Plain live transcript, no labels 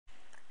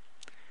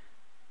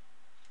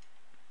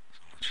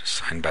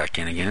Sign back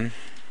in again.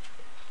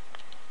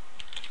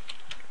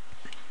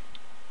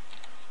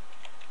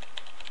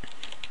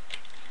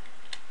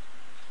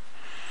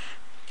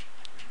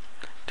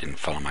 Didn't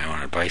follow my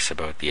own advice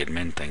about the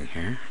admin thing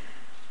here.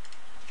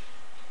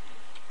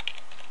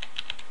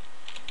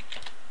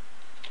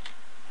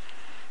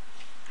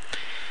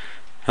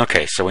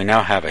 Okay, so we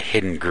now have a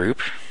hidden group,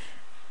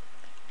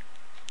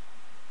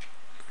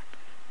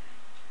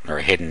 or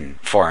a hidden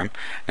forum.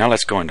 Now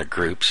let's go into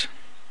groups.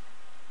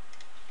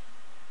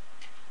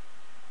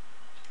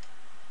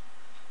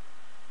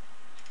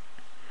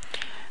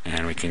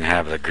 And we can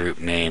have the group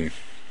name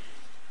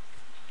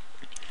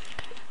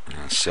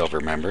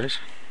Silver Members.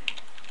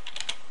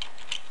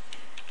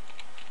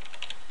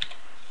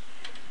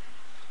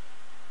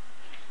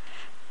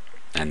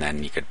 And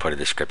then you could put a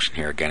description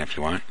here again if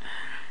you want.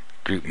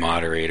 Group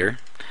moderator.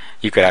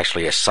 You could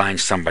actually assign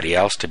somebody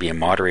else to be a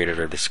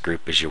moderator of this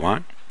group as you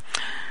want,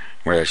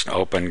 whether it's an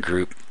open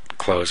group,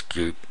 closed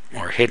group,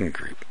 or hidden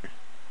group.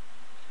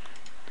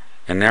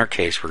 In our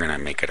case, we're going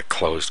to make it a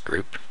closed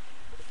group,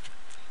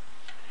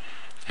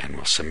 and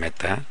we'll submit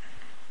that.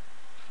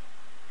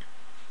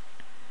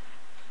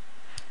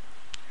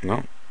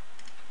 Well,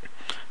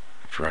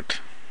 right.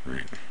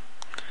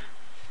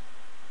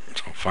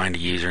 So find a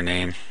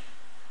username.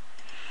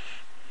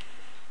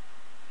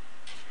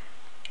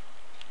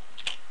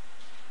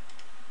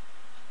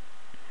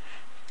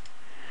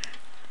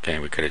 Okay,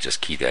 we could have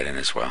just keyed that in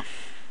as well.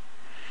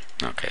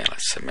 Okay,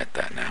 let's submit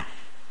that now.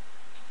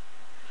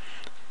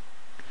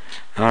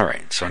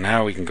 Alright, so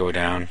now we can go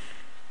down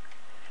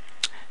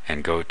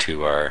and go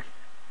to our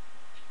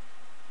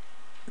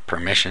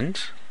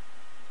permissions.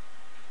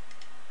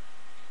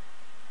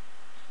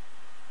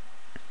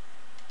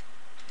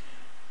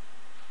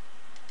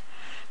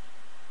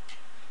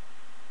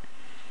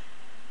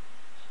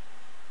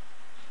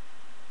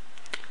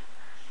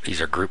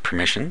 These are group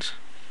permissions.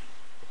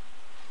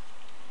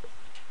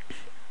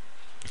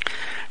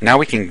 Now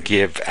we can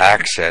give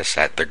access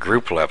at the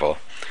group level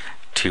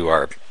to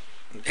our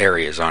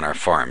areas on our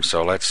farm.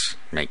 So let's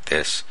make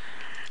this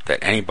that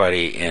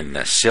anybody in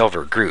the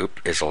silver group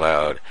is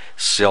allowed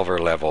silver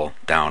level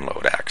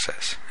download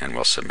access, and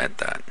we'll submit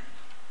that.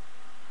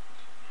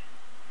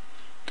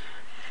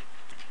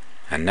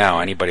 And now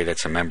anybody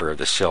that's a member of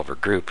the silver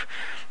group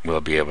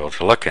will be able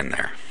to look in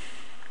there.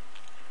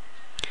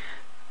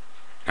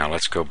 Now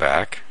let's go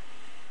back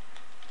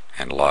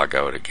and log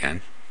out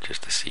again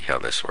just to see how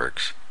this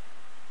works.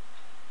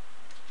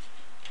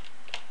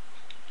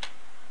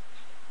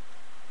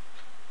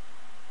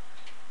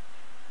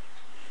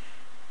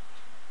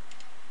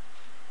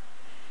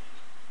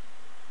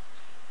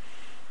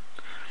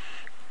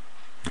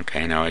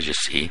 Okay, now as you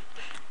see,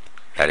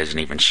 that isn't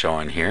even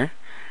showing here.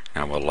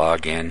 Now we'll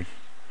log in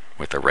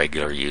with a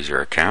regular user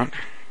account.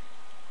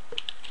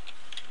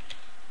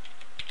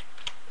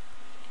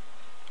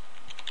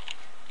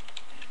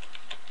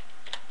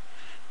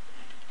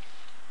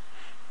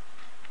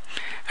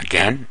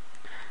 Again,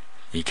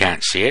 you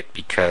can't see it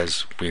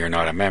because we are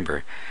not a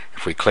member.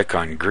 If we click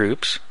on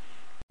groups,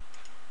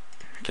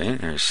 okay,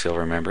 there's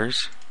silver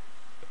members.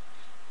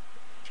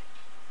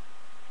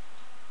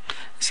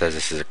 It says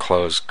this is a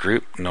closed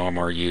group, no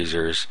more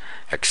users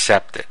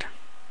accepted.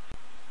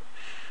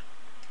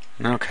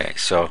 Okay,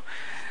 so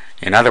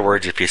in other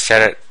words, if you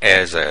set it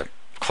as a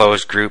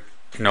closed group,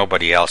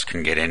 nobody else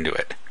can get into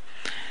it.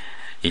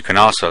 You can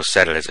also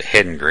set it as a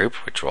hidden group,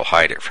 which will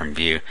hide it from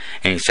view,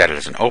 and you set it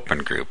as an open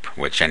group,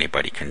 which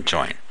anybody can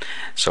join.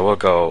 So we'll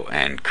go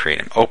and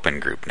create an open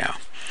group now.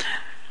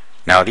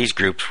 Now these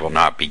groups will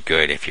not be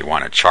good if you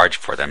want to charge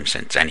for them,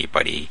 since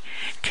anybody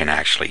can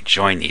actually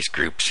join these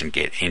groups and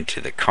get into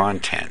the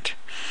content.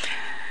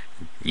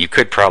 You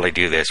could probably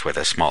do this with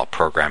a small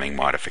programming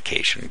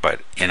modification,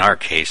 but in our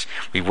case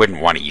we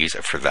wouldn't want to use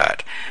it for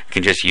that. You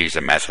can just use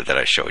the method that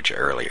I showed you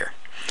earlier.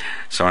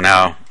 So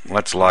now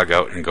let's log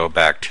out and go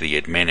back to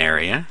the admin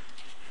area.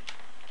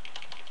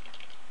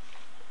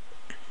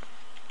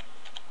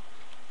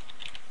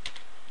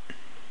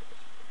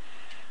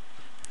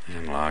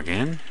 And log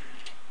in.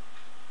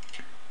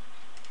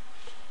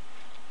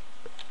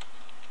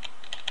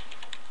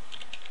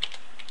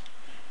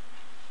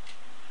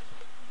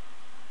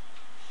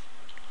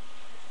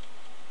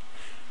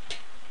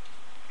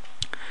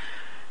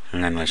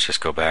 And then let's just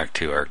go back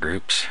to our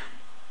groups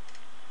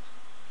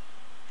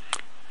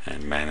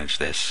and manage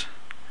this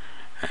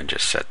and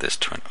just set this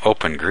to an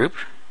open group.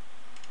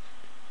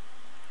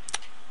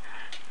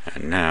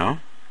 And now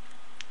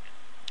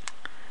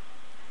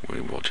we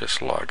will just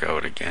log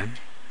out again.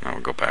 Now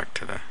we'll go back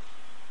to the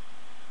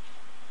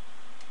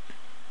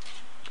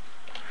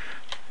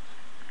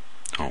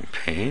home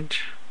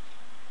page.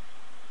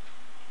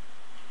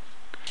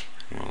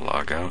 And we'll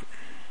log out.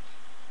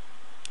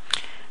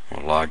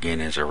 We'll log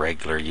in as a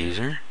regular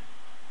user.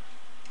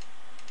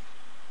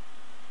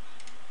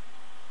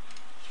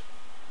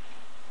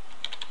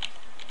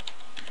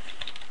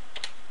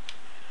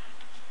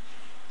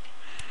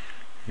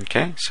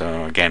 Okay,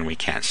 so again we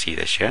can't see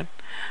this yet.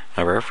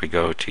 However, if we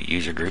go to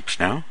user groups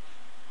now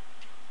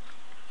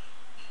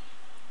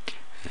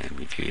and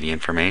we view the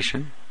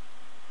information,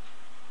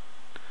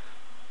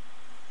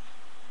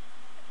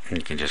 And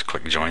you can just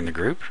click join the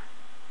group.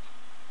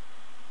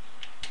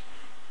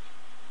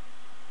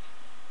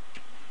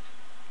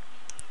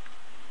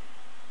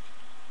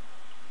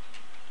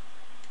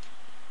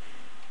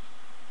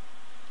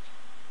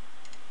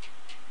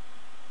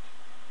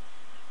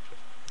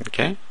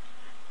 Okay.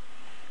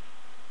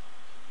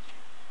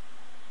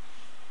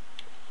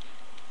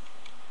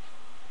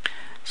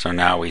 So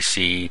now we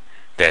see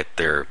that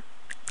their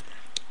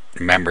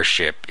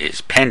membership is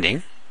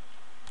pending.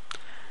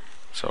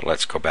 So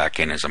let's go back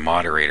in as a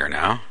moderator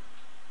now.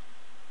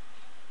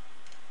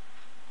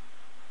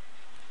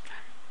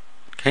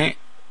 Okay,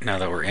 now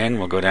that we're in,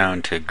 we'll go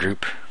down to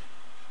group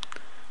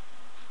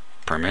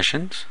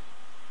permissions.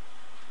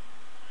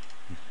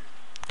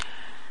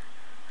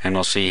 And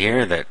we'll see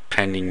here that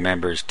pending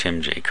members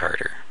Tim J.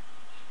 Carter.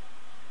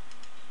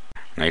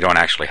 Now you don't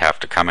actually have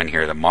to come in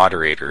here. The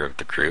moderator of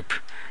the group,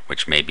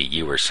 which may be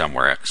you or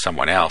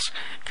someone else,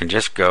 can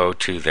just go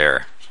to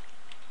their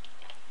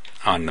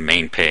on the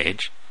main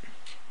page,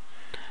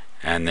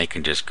 and they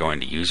can just go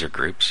into user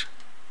groups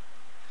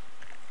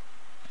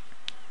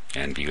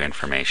and view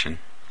information.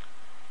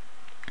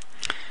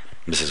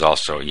 This is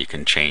also, you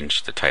can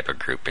change the type of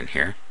group in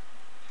here.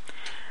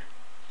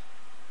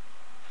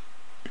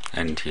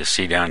 And you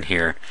see down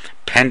here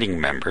pending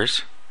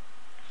members,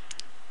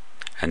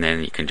 and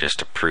then you can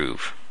just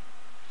approve.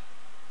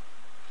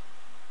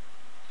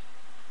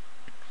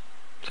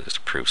 So just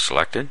approve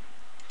selected.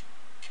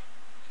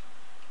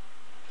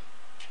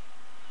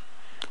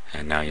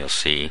 And now you'll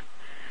see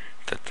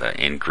that the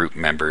in group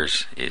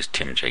members is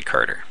Tim J.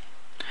 Carter.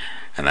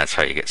 And that's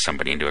how you get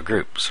somebody into a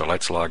group. So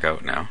let's log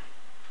out now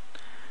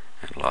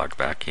and log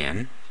back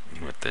in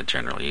with the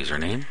general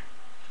username.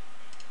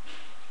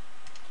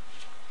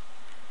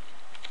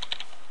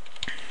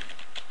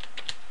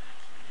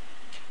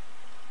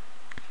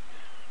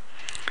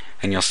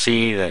 And you'll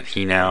see that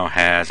he now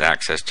has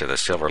access to the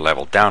silver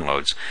level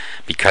downloads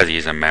because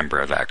he's a member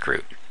of that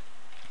group.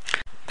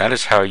 That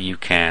is how you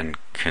can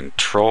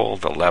control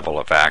the level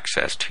of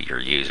access to your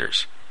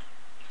users.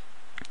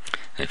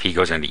 If he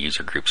goes into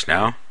user groups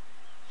now,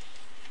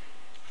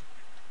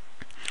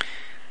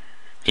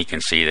 he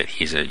can see that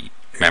he's a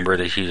member of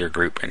the user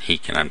group and he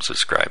can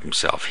unsubscribe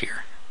himself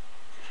here.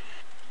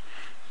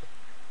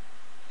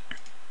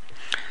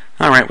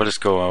 Alright, we'll just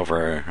go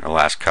over the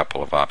last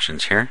couple of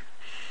options here.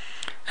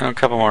 And a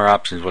couple more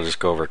options we'll just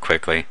go over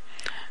quickly.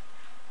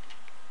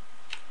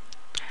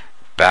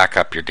 Back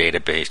up your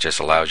database just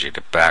allows you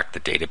to back the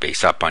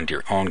database up onto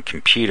your own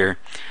computer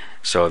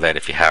so that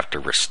if you have to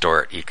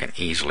restore it, you can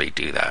easily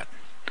do that.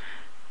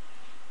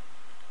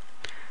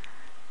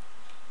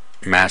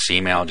 Mass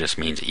email just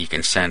means that you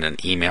can send an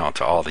email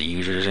to all the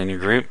users in your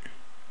group.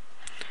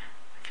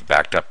 If you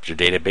backed up your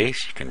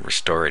database, you can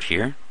restore it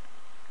here.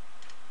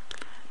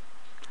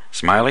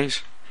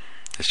 Smileys,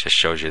 this just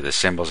shows you the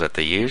symbols that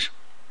they use.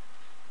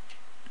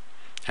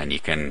 And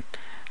you can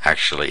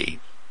actually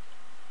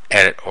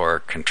edit or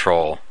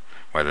control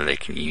whether they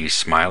can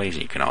use smileys.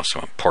 You can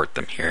also import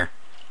them here.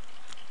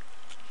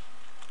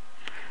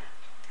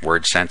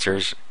 Word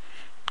sensors,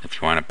 if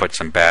you want to put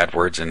some bad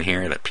words in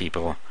here that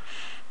people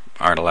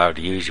aren't allowed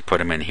to use, you put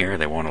them in here,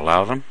 they won't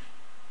allow them.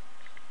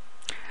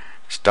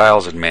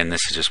 Styles admin,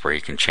 this is just where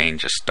you can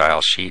change a style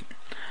sheet.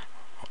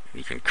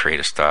 You can create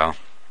a style.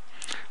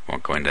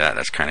 Won't go into that,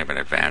 that's kind of an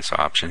advanced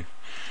option.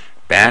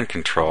 Ban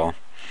control,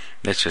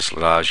 this just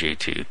allows you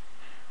to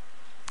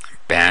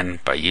ban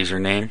by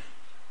username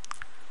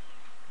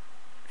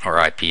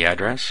or IP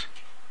address,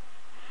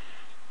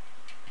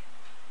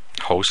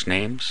 host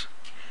names,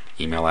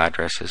 email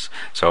addresses.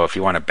 So if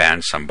you want to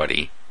ban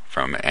somebody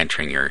from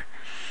entering your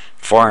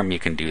forum, you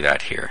can do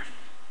that here.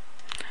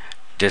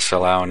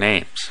 Disallow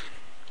names.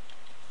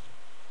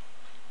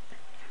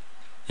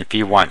 If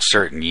you want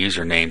certain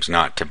usernames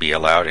not to be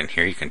allowed in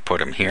here, you can put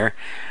them here.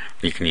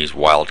 You can use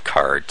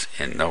wildcards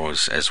in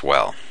those as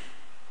well.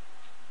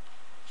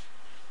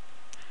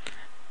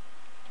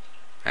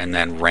 And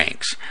then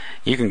ranks.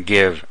 You can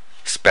give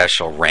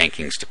special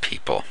rankings to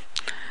people.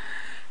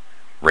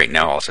 Right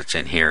now all that's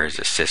in here is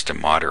a system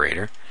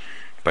moderator,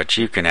 but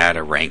you can add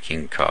a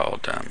ranking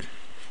called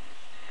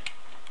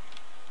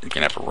you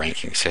can have a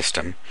ranking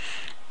system.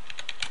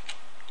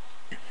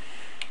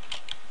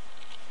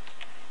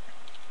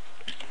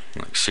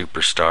 Like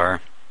superstar.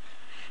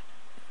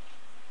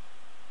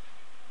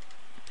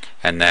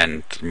 And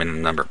then the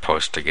minimum number of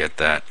posts to get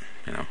that,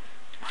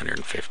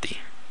 150.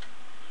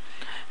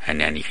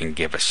 And then you can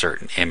give a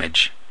certain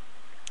image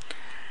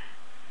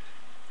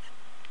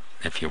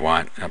if you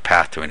want a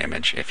path to an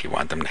image, if you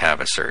want them to have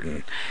a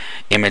certain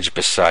image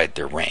beside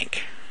their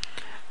rank.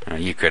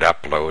 You could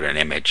upload an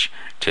image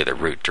to the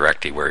root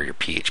directly where your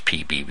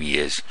PhpBB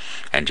is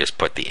and just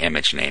put the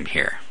image name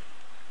here.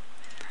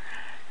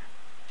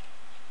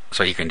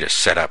 So you can just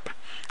set up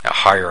a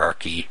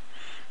hierarchy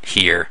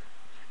here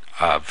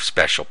of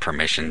special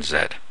permissions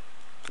that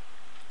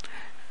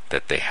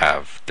they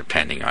have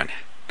depending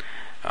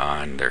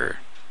on their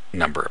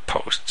number of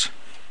posts.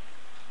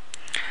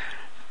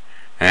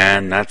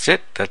 And that's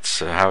it. That's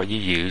how you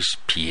use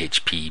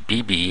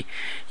PhpBB.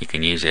 You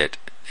can use it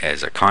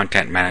as a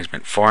content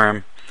management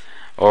forum,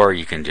 or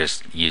you can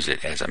just use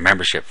it as a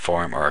membership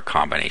forum or a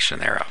combination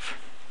thereof.